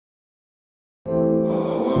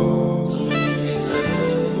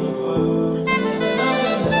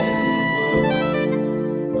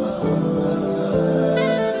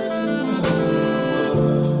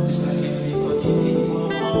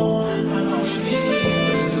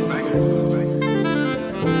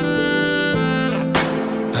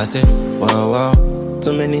I say, wow, wow.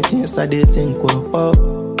 Too many things I did think, wow,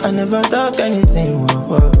 wow. I never talk anything, wow,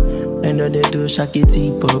 wow. Then they do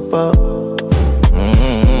shakity, pop, pop.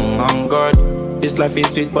 On God, this life is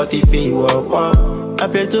sweet, but if it, wow, wow. I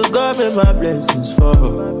pray to God where my blessings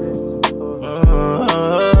fall.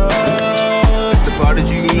 It's the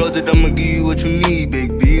prodigy, you know that I'ma give you what you need.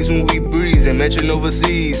 Big B's when we breeze and mention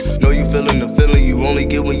overseas. Know you feeling the feeling you only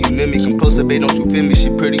get when you near me. Come closer, babe, don't you feel me? She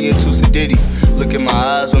pretty and too sedity. Look in my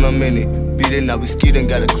eyes when I'm in it. Beat it, now we skeetin',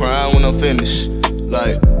 gotta cry when I'm finished.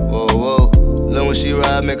 Like, whoa, whoa. Love when she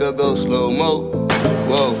ride, make her go slow-mo.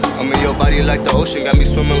 Whoa, I'm in your body like the ocean. Got me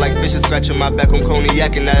swimming like fishes, scratching my back on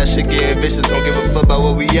cognac. And now that shit getting vicious. Don't give a fuck about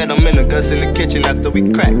where we at. I'm in the guts in the kitchen after we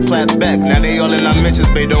crack, clap back. Now they all in our mentions,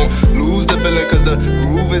 babe. Don't lose the feeling, cause the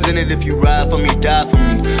groove is in it. If you ride for me, die for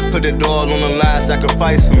me. Put it all on the line,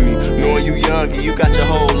 sacrifice for me. Knowing you young and you got your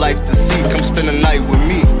whole life to see. Come spend the night with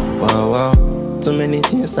me. Wow, wow. Too many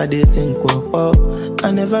things I did think, wow, wow. I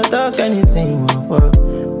never talk anything, wow, wow.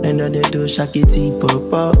 Then they do shakity, pop,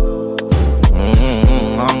 pop.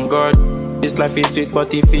 On God, this life is sweet,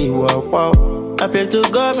 but if it, wow, wow. I pray to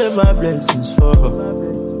God where my blessings fall.